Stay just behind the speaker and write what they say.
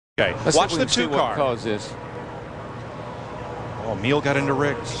Okay, watch the 2 car. Caused this. Oh, Meal got into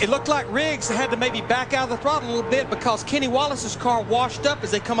Riggs. It looked like Riggs had to maybe back out of the throttle a little bit because Kenny Wallace's car washed up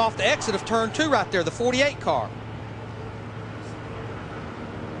as they come off the exit of turn 2 right there, the 48 car.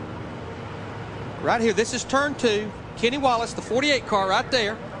 Right here, this is turn 2. Kenny Wallace, the 48 car right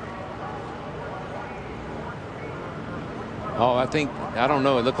there. Oh, I don't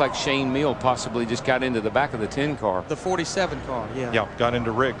know. It looked like Shane Meal possibly just got into the back of the 10 car. The 47 car, yeah. Yeah, got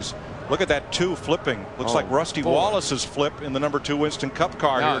into Riggs. Look at that 2 flipping. Looks like Rusty Wallace's flip in the number 2 Winston Cup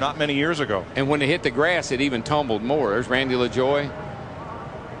car here not many years ago. And when it hit the grass, it even tumbled more. There's Randy LaJoy.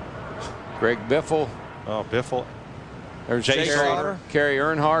 Greg Biffle. Oh, Biffle. There's Jay Sauter. Kerry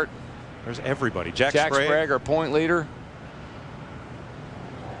Earnhardt. There's everybody. Jack Sprague, our point leader.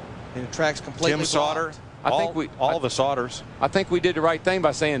 And the track's completely Tim Sauter. All the Sauters. I think we did the right thing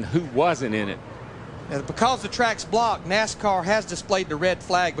by saying who wasn't in it. And because the track's blocked, NASCAR has displayed the red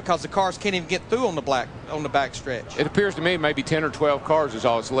flag because the cars can't even get through on the back stretch. It appears to me maybe 10 or 12 cars is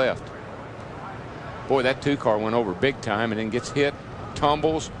all that's left. Boy, that 2 car went over big time and then gets hit,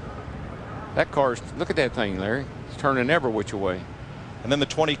 tumbles. That car's, look at that thing, Larry. It's turning every which way. And then the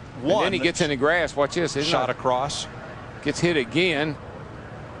 21. And then he gets in the grass. Watch this. Shot across. Gets hit again.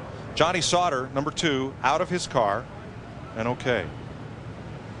 Johnny Sauter, number 2, out of his car. And okay.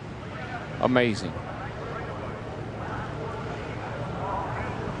 Amazing.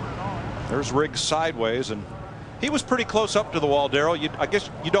 There's Riggs sideways, and he was pretty close up to the wall, Darrell. I guess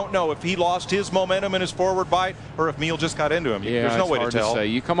you don't know if he lost his momentum in his forward bite or if Meal just got into him. Yeah, there's no way to tell. Say.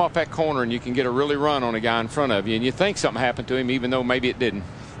 You come off that corner and you can get a really run on a guy in front of you, and you think something happened to him, even though maybe it didn't.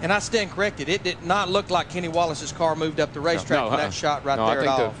 And I stand corrected. It did not look like Kenny Wallace's car moved up the racetrack for that shot right there at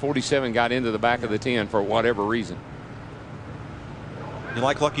all. I think the 47 got into the back of the 10 for whatever reason. You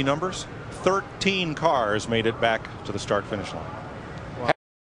like lucky numbers? 13 cars made it back to the start-finish line.